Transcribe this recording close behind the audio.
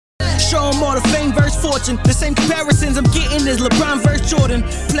show them all the fame versus fortune. The same comparisons I'm getting is LeBron versus Jordan.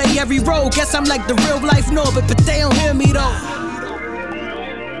 Play every role, guess I'm like the real life Norbert, but they don't hear me though.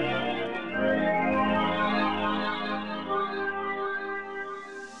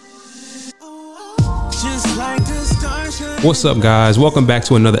 What's up, guys? Welcome back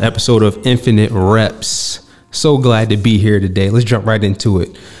to another episode of Infinite Reps. So glad to be here today. Let's jump right into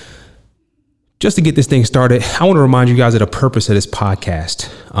it. Just to get this thing started, I want to remind you guys of the purpose of this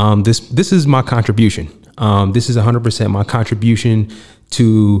podcast. This is my contribution. This is 100% my contribution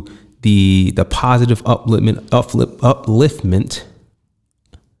to the positive upliftment.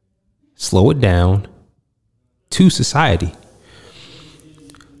 Slow it down, to society.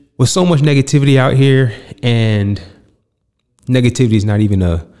 With so much negativity out here, and negativity is not even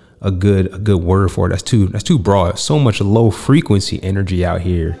a good word for it. That's too broad. So much low frequency energy out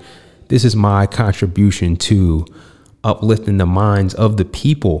here. This is my contribution to uplifting the minds of the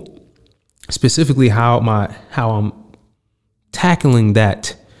people. Specifically, how I'm tackling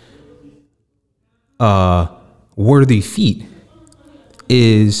that worthy feat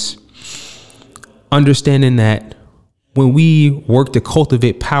is understanding that when we work to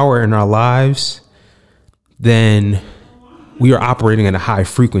cultivate power in our lives, then we are operating at a high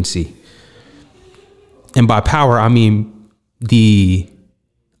frequency. And by power, I mean the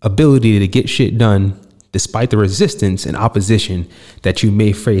ability to get shit done despite the resistance and opposition that you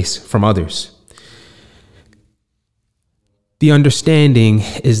may face from others. The understanding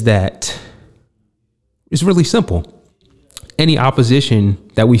is that it's really simple. Any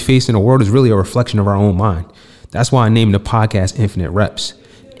opposition that we face in the world is really a reflection of our own mind. That's why I named the podcast Infinite Reps.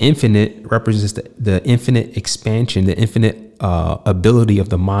 Infinite represents the infinite expansion, the infinite ability of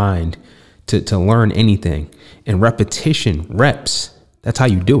the mind to learn anything. And repetition, reps, that's how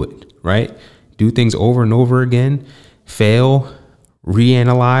you do it, right? Do things over and over again, fail,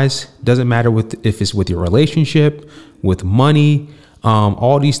 reanalyze. Doesn't matter if it's with your relationship, with money,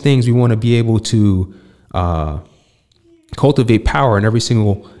 all these things. We want to be able to cultivate power in every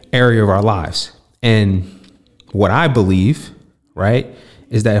single area of our lives. And what I believe, right,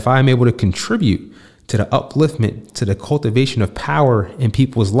 is that if I'm able to contribute to the upliftment, to the cultivation of power in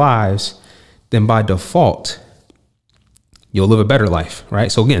people's lives, then by default, you'll live a better life,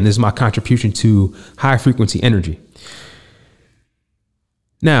 right? So again, this is my contribution to high frequency energy.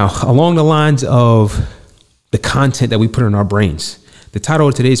 Now, along the lines of the content that we put in our brains, the title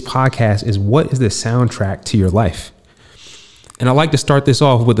of today's podcast is What is the Soundtrack to Your Life? And I like to start this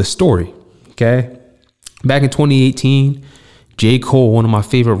off with a story, okay? Back in 2018, J. Cole, one of my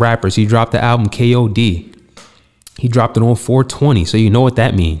favorite rappers, he dropped the album KOD. He dropped it on 420, so you know what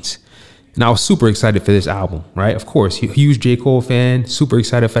that means. And I was super excited for this album, right? Of course, huge J. Cole fan, super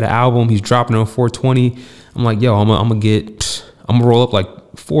excited for the album. He's dropping it on 420. I'm like, yo, I'm gonna roll up like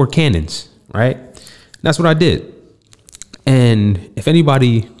 4 cannons, right? And that's what I did. And if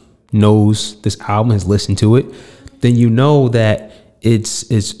anybody knows this album, has listened to it, then you know that it's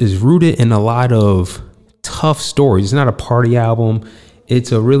rooted in a lot of tough stories. It's not a party album.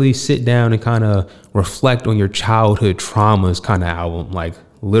 It's a really sit down and kind of reflect on your childhood traumas kind of album, like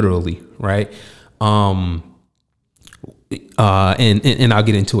literally, right? And I'll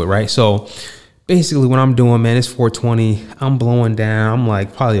get into it, right? So basically what I'm doing, man, it's 420. I'm blowing down. I'm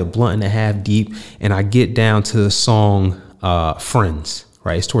like probably a blunt and a half deep. And I get down to the song Friends,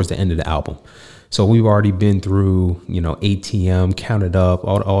 right? It's towards the end of the album. So we've already been through, ATM, Count It Up,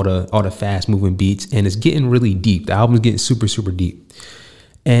 all the fast moving beats, and it's getting really deep. The album's getting super, super deep.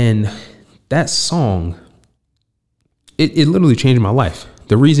 And that song, it literally changed my life.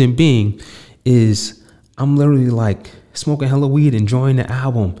 The reason being is I'm literally like smoking hella weed, enjoying the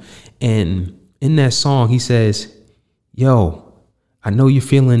album. And in that song, he says, yo, I know you're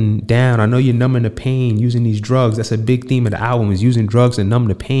feeling down. I know you're numbing the pain using these drugs. That's a big theme of the album, is using drugs to numb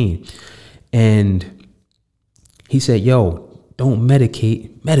the pain. And he said, yo, don't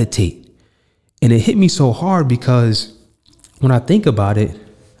medicate, meditate. And it hit me so hard because when I think about it,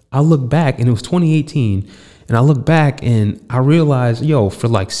 I look back, and it was 2018, and I look back and I realized, yo, for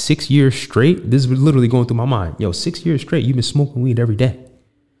like 6 years straight, this was literally going through my mind. Yo, 6 years straight, you've been smoking weed every day,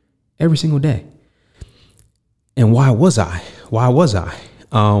 every single day. And why was I?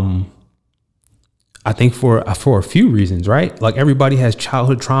 I think for a few reasons, right? Like everybody has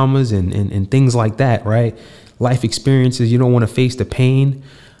childhood traumas and things like that, right? Life experiences, you don't want to face the pain.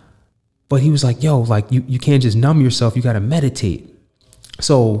 But he was like, yo, like you can't just numb yourself. You got to meditate.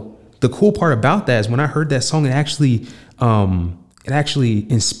 So the cool part about that is when I heard that song, it actually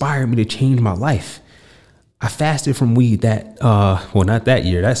inspired me to change my life. I fasted from weed that, well, not that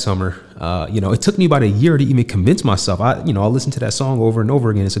year, that summer. It took me about a year to even convince myself. I listened to that song over and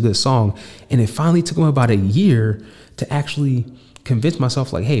over again. It's a good song. And it finally took me about a year to actually convince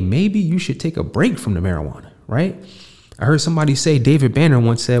myself like, hey, maybe you should take a break from the marijuana, right? I heard somebody say, David Banner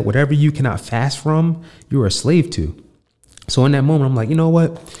once said, whatever you cannot fast from, you're a slave to. So in that moment, I'm like, you know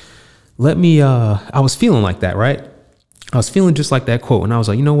what? I was feeling like that, right? I was feeling just like that quote. And I was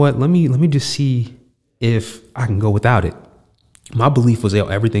like, you know what? Let me just see if I can go without it. My belief was,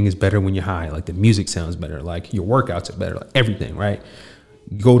 everything is better when you're high. Like the music sounds better. Like your workouts are better. Like everything, right?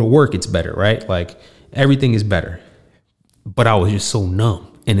 Go to work, it's better, right? Like everything is better. But I was just so numb.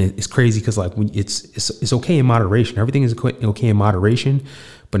 And it's crazy because like when it's okay in moderation. Everything is okay in moderation,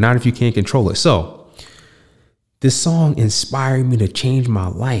 but not if you can't control it. So this song inspired me to change my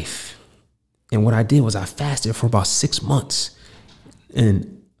life. And what I did was I fasted for about 6 months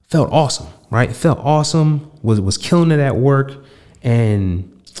and felt awesome, right? It felt awesome, was killing it at work.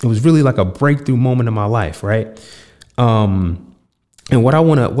 And it was really like a breakthrough moment in my life, right? And what I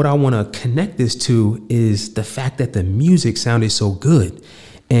want to connect this to is the fact that the music sounded so good.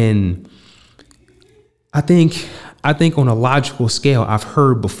 And I think on a logical scale, I've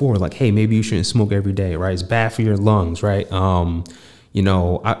heard before, like, hey, maybe you shouldn't smoke every day, right? It's bad for your lungs, right? I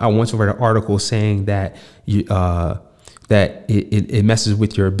once read an article saying that that it messes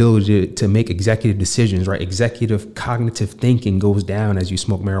with your ability to make executive decisions, right? Executive cognitive thinking goes down as you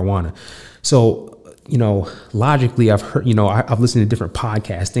smoke marijuana. So, logically, I've heard, I've listened to different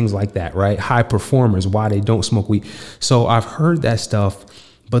podcasts, things like that, right? High performers, why they don't smoke weed. So I've heard that stuff,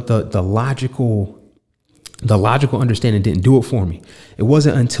 but the logical understanding didn't do it for me. It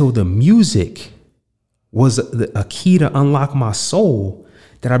wasn't until the music was a key to unlock my soul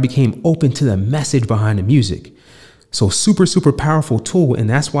that I became open to the message behind the music. So super, super powerful tool. And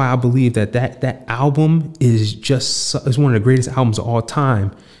that's why I believe that album is one of the greatest albums of all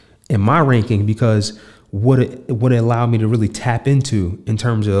time in my ranking, because what it allowed me to really tap into in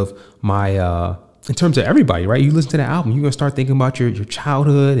terms of in terms of everybody, right? You listen to that album, you're going to start thinking about your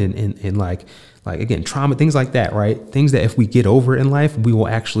childhood and like again, trauma, things like that, right? Things that if we get over in life, we will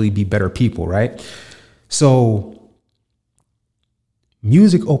actually be better people, right? So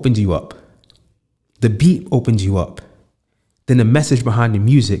music opens you up. The beat opens you up. Then the message behind the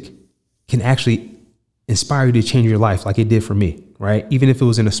music can actually inspire you to change your life like it did for me, right? Even if it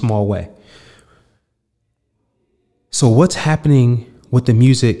was in a small way. So what's happening with the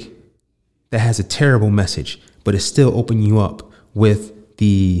music that has a terrible message, but it's still opening you up with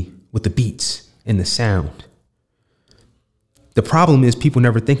the beats and the sound? The problem is people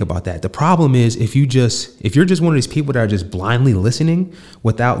never think about that. The problem is if you're just one of these people that are just blindly listening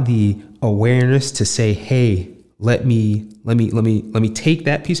without the awareness to say, hey, let me take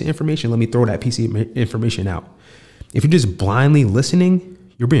that piece of information. Let me throw that piece of information out. If you're just blindly listening,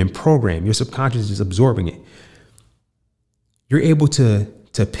 you're being programmed. Your subconscious is absorbing it. You're able to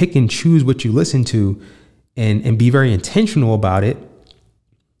pick and choose what you listen to and be very intentional about it.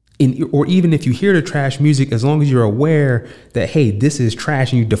 Or even if you hear the trash music, as long as you're aware that, hey, this is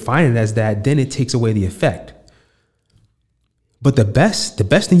trash and you define it as that, then it takes away the effect. But the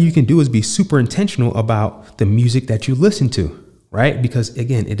best thing you can do is be super intentional about the music that you listen to, right? Because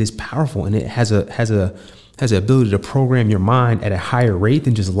again, it is powerful and it has the ability to program your mind at a higher rate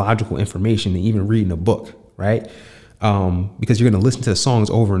than just logical information and even reading a book, right? Because you're going to listen to the songs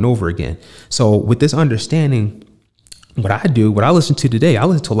over and over again. So with this understanding, what I listen to today, I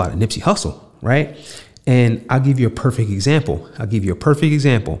listen to a lot of Nipsey Hussle, right? And I'll give you a perfect example.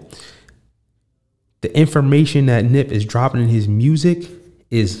 The information that Nip is dropping in his music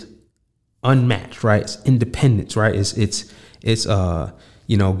is unmatched, right? It's independence, right? It's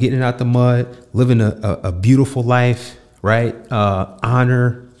getting out the mud, living a beautiful life, right?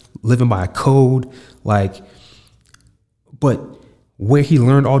 Honor, living by a code, but where he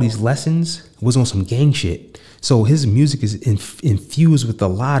learned all these lessons was on some gang shit. So his music is infused with a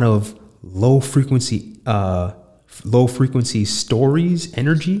lot of low frequency stories,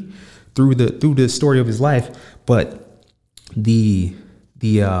 energy through the story of his life. But the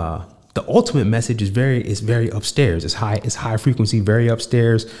ultimate message is very upstairs. It's high frequency, very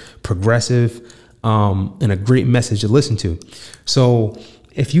upstairs, progressive, and a great message to listen to. So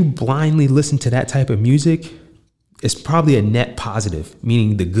if you blindly listen to that type of music, it's probably a net positive,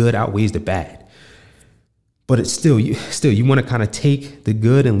 meaning the good outweighs the bad. But it's still you want to kind of take the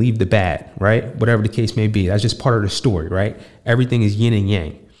good and leave the bad, right? Whatever the case may be. That's just part of the story, right? Everything is yin and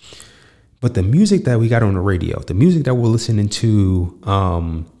yang. But the music that we got on the radio, the music that we're listening to,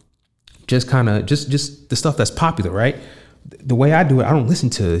 just the stuff that's popular, right? The way I do it, I don't listen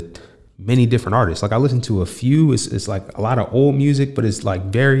to many different artists. Like I listen to a few, it's like a lot of old music, but it's like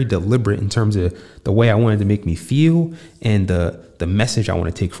very deliberate in terms of the way I wanted to make me feel and the message I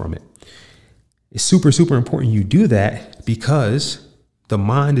want to take from it. It's super, super important you do that because the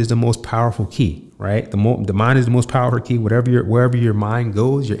mind is the most powerful key, right? The mind is the most powerful key. Wherever your mind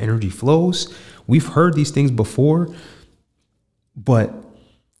goes, your energy flows. We've heard these things before, but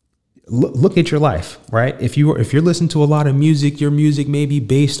look at your life, right? If you're listening to a lot of music, your music may be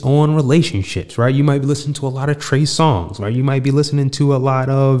based on relationships, right? You might be listening to a lot of Trey songs, right? You might be listening to a lot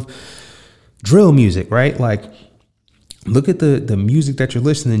of drill music, right? Like, look at the music that you're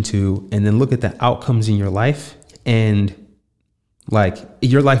listening to, and then look at the outcomes in your life. And like,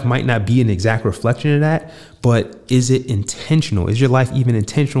 your life might not be an exact reflection of that, but is it intentional? Is your life even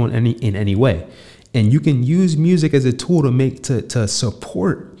intentional in any way? And you can use music as a tool to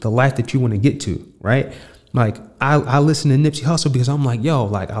support the life that you want to get to, right? Like I listen to Nipsey Hussle because I'm like, yo,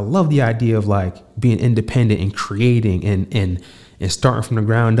 like I love the idea of like being independent and creating and starting from the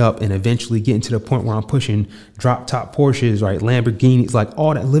ground up and eventually getting to the point where I'm pushing drop top Porsches, right? Lamborghinis, like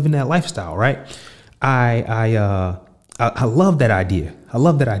all that, living that lifestyle, right? I love that idea. I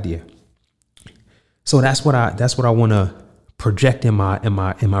love that idea. So that's what I want to project in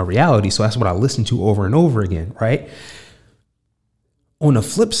my reality. So that's what I listen to over and over again, right? On the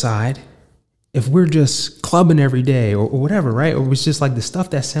flip side, if we're just clubbing every day or whatever, right? Or it's just like the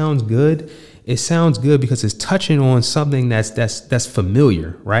stuff that sounds good, it sounds good because it's touching on something that's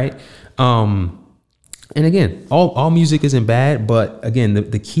familiar, right? And again, all music isn't bad, but again,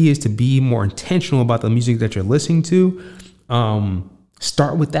 the key is to be more intentional about the music that you're listening to.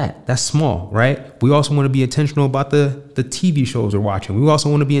 Start with that. That's small, right? We also want to be intentional about the TV shows we're watching. We also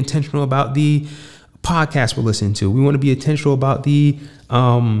want to be intentional about the podcasts we're listening to. We want to be intentional about the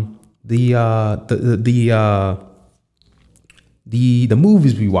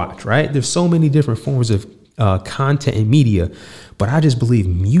movies we watch, right? There's so many different forms of content and media, but I just believe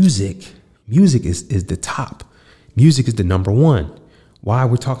music is the top. Music is the number one. Why?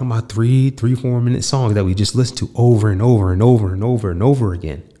 We're talking about 3-4 minute songs that we just listen to over and over and over and over and over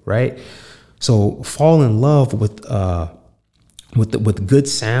again, right? So fall in love with good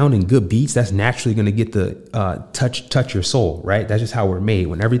sound and good beats. That's naturally going to get the touch your soul, right? That's just how we're made.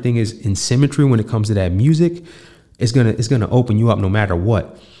 When everything is in symmetry, when it comes to that music, it's gonna open you up no matter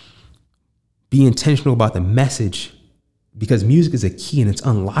what. Be intentional about the message, because music is a key and it's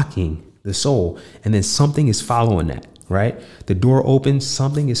unlocking the soul, and then something is following that, right? The door opens,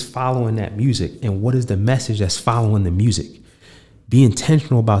 something is following that music. And what is the message that's following the music? Be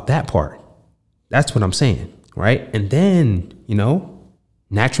intentional about that part. That's what I'm saying, right? And then,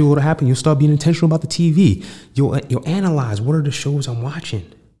 naturally what'll happen, you'll start being intentional about the TV. You'll analyze, what are the shows I'm watching,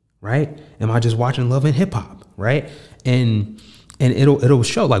 right? Am I just watching Love and Hip Hop, right? And it'll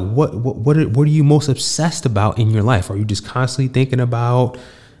show like what are you most obsessed about in your life? Are you just constantly thinking about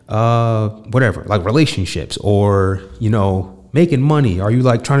whatever, like relationships or, making money? Are you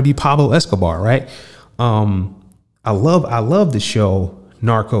like trying to be Pablo Escobar, right? I love the show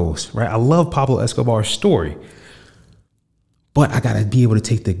Narcos, right? I love Pablo Escobar's story, but I got to be able to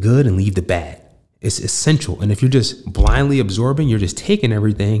take the good and leave the bad. It's essential. And if you're just blindly absorbing, you're just taking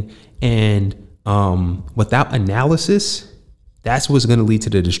everything and without analysis, that's what's going to lead to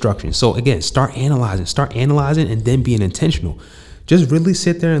the destruction. So again, start analyzing and then being intentional. Just really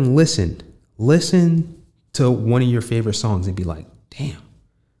sit there and listen to one of your favorite songs and be like, damn,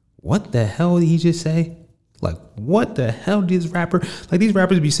 what the hell did he just say? Like, what the hell did this rapper, like these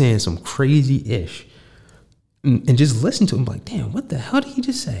rappers be saying some crazy ish, and just listen to him like, damn, what the hell did he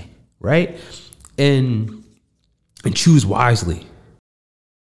just say? Right. And choose wisely.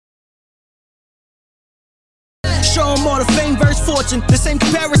 Show 'em all the fame versus fortune. The same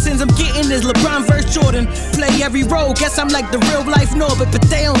comparisons I'm getting is LeBron versus Jordan. Play every role, guess I'm like the real life Norbert, but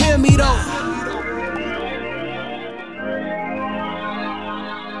they don't hear me though.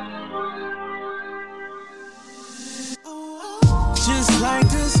 Just like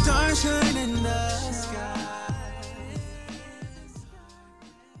the stars shine.